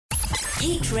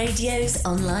Heat Radio's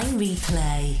online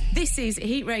replay. This is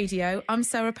Heat Radio. I'm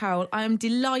Sarah Powell. I am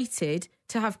delighted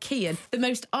to have Kian, the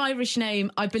most Irish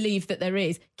name I believe that there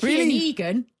is. Really? Kian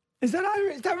Egan. Is that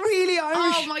Irish? Is that really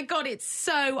Irish? Oh my God, it's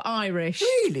so Irish.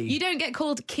 Really? You don't get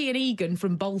called Kian Egan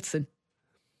from Bolton.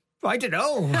 I don't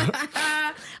know.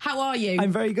 How are you?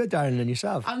 I'm very good, darling, and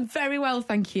yourself? I'm very well,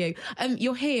 thank you.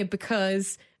 You're here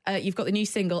because you've got the new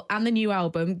single and the new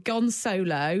album, Gone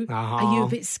Solo. Are you a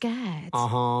bit scared?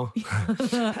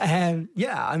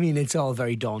 Yeah, I mean, it's all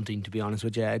very daunting, to be honest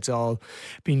with you. It's all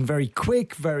been very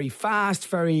quick, very fast,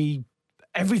 very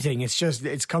everything.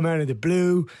 It's come out of the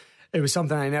blue. It was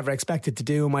something I never expected to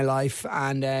do in my life,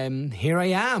 and here I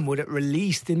am with it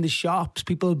released in the shops,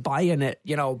 people buying it,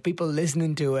 people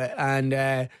listening to it, and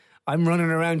I'm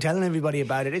running around telling everybody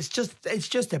about it. It's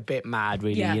just a bit mad,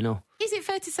 really, Is it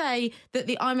fair to say that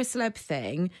the I'm a Celeb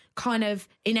thing kind of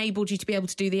enabled you to be able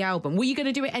to do the album? Were you going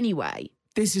to do it anyway?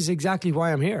 This is exactly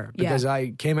why I'm here, because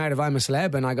I came out of I'm a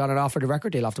Celeb and I got an offered a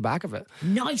record deal off the back of it.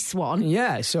 Nice one.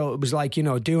 Yeah, so it was like,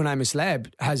 doing I'm a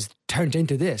Celeb has turned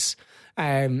into this.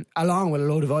 Along with a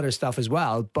load of other stuff as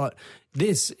well, but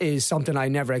this is something I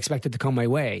never expected to come my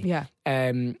way. Yeah.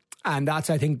 And that's,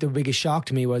 I think, the biggest shock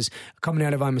to me was coming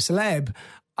out of I'm a Celeb.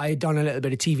 I had done a little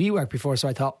bit of TV work before, so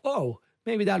I thought,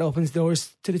 maybe that opens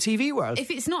doors to the TV world.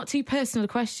 If it's not too personal a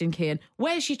question, Kian,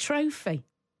 where's your trophy?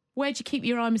 Where'd you keep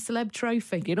your I'm a Celeb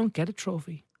trophy? You don't get a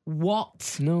trophy.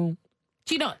 What? No.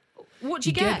 Do you not? What do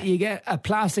you get? You get a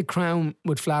plastic crown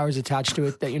with flowers attached to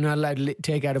it that you're not allowed to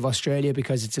take out of Australia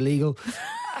because it's illegal.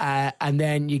 And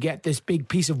then you get this big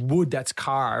piece of wood that's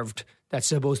carved that's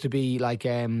supposed to be like,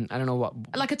 I don't know what.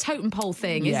 Like a totem pole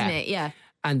thing, isn't it? Yeah.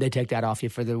 And they take that off you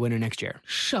for the winner next year.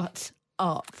 Shut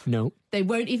up. No. They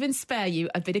won't even spare you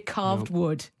a bit of carved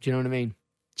wood. Do you know what I mean?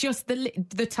 Just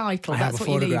the title, I that's have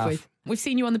what a you leave photograph. with. We've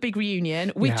seen you on the big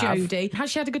reunion with Jodie.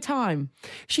 Has she had a good time?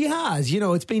 She has.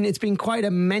 It's been quite a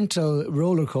mental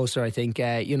roller coaster, I think.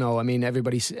 I mean,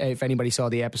 if anybody saw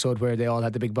the episode where they all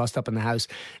had the big bust up in the house,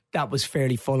 that was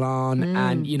fairly full on.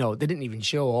 And, they didn't even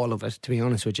show all of it, to be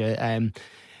honest with you.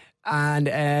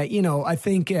 I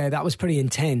think that was pretty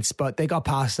intense, but they got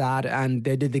past that and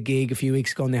they did the gig a few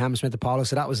weeks ago in the Hammersmith Apollo,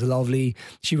 so that was lovely.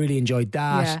 She really enjoyed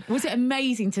that. Yeah. Was it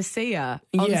amazing to see her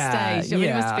on stage?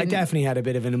 I definitely had a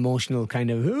bit of an emotional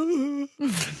kind of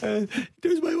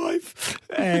there's my wife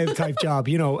type job,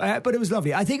 but it was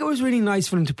lovely. I think it was really nice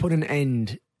for them to put an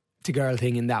end to Girl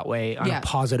Thing in that way on a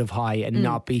positive high and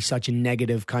not be such a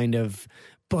negative kind of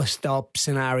bust up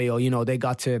scenario. They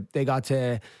got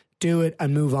to do it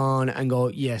and move on and go,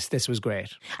 yes, this was great.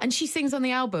 And she sings on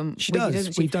the album. She does.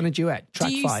 Doesn't she? We've done a duet,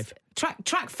 track 5.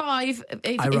 Track 5,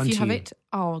 if you have it.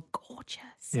 Oh, gorgeous.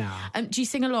 Yeah. Do you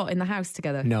sing a lot in the house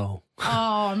together? No. Oh,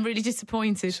 I'm really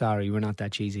disappointed. Sorry, we're not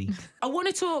that cheesy. I want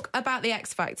to talk about the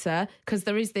X Factor because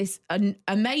there is this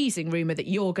amazing rumour that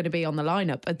you're going to be on the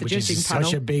lineup at the judging panel.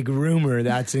 Such a big rumour.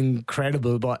 That's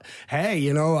incredible. But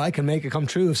hey, I can make it come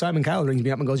true. If Simon Cowell rings me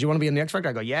up and goes, you want to be on the X Factor?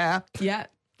 I go, yeah. Yeah.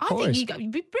 I think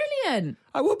you'd be brilliant.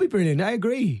 I would be brilliant. I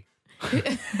agree.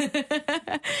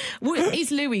 Is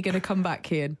Louis going to come back,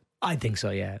 Kian? I think so,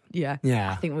 yeah. Yeah.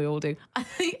 Yeah. I think we all do. I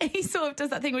think he sort of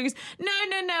does that thing where he goes, no.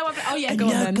 Oh, yeah, I'm go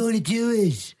on then. not going to do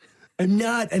it. I'm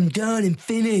not. I'm done. I'm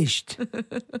finished.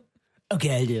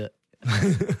 Okay, I'll do it.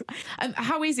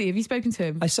 How is he? Have you spoken to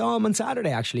him? I saw him on Saturday,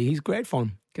 actually. He's great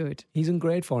form. Good. He's in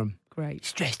great form. Great.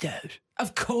 Stressed out.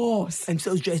 Of course. I'm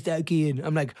so stressed out, Kian.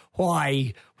 I'm like,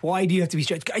 why? Why do you have to be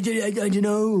stressed? I don't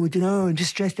know. I'm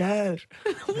just stressed out.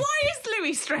 Why is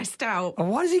Louis stressed out?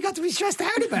 What has he got to be stressed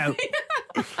out about?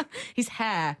 His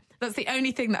hair. That's the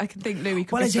only thing that I can think Louis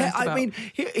could be stressed about. I mean,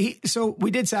 so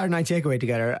we did Saturday Night Takeaway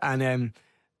together, and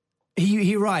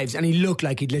he arrives and he looked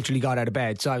like he'd literally got out of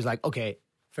bed. So I was like, okay,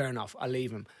 fair enough, I'll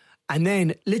leave him. And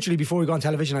then literally before we go on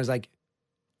television, I was like,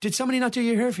 did somebody not do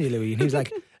your hair for you, Louis? And he was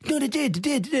like, no, they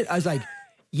did. I was like,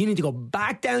 you need to go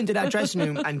back down to that dressing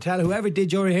room and tell whoever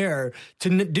did your hair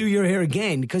to do your hair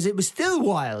again, because it was still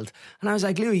wild. And I was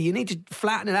like, Louis, you need to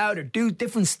flatten it out or do a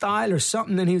different style or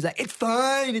something. And he was like, it's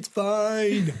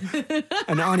fine.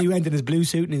 And on he went in his blue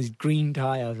suit and his green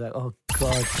tie. I was like, oh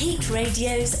God. Heat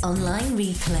Radio's online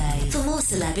replay. For more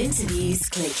celeb interviews,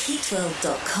 click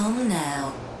heatworld.com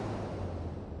now.